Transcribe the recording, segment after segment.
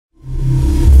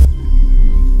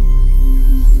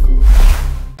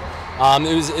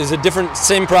It was a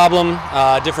same problem,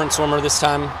 different swimmer this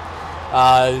time.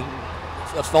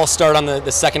 A false start on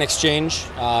the second exchange.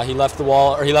 He left the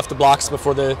wall, or he left the blocks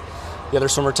before the other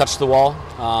swimmer touched the wall.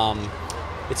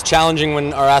 It's challenging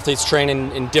when our athletes train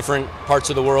in different parts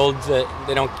of the world that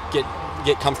they don't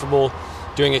get comfortable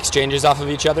doing exchanges off of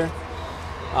each other.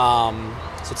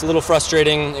 So it's a little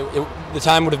frustrating. The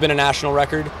time would have been a national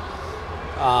record.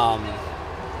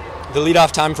 The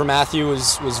leadoff time for Matthew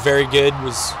was very good.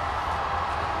 Was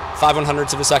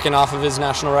 5/100ths of a second off of his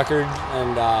national record,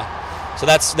 and so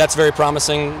that's very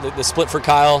promising. The split for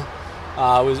Kyle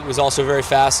was also very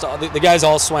fast. The guys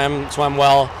all swam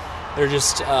well. They're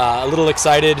just a little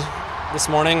excited this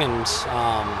morning and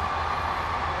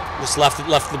just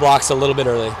left the blocks a little bit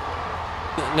early.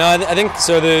 No, I think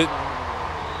so.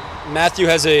 Matthew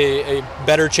has a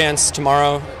better chance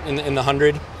tomorrow in the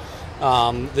 100.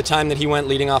 The time that he went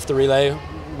leading off the relay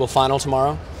will final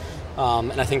tomorrow,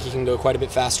 and I think he can go quite a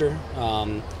bit faster.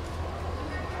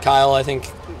 Kyle, I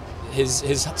think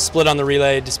his split on the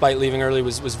relay, despite leaving early,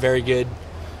 was very good.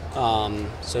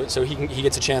 So he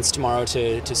gets a chance tomorrow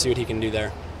to see what he can do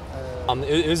there.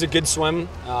 It was a good swim.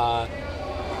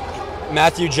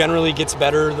 Matthew generally gets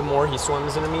better the more he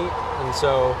swims in a meet, and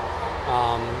so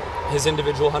his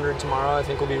individual 100 tomorrow I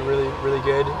think will be really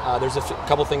good. There's a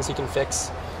couple things he can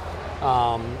fix,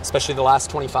 especially the last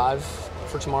 25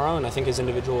 for tomorrow, and I think his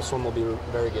individual swim will be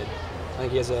very good. I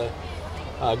think he has a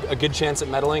good chance at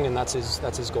medaling, and that's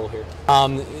his goal here.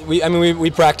 We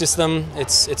practice them.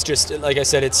 It's just, like I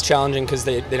said, it's challenging because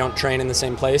they don't train in the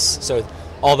same place. So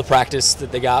all the practice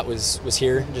that they got was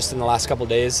here just in the last couple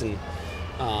days, and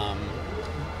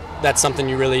that's something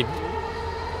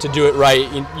to do it right,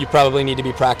 you probably need to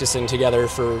be practicing together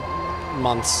for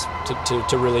months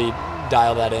to really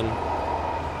dial that in.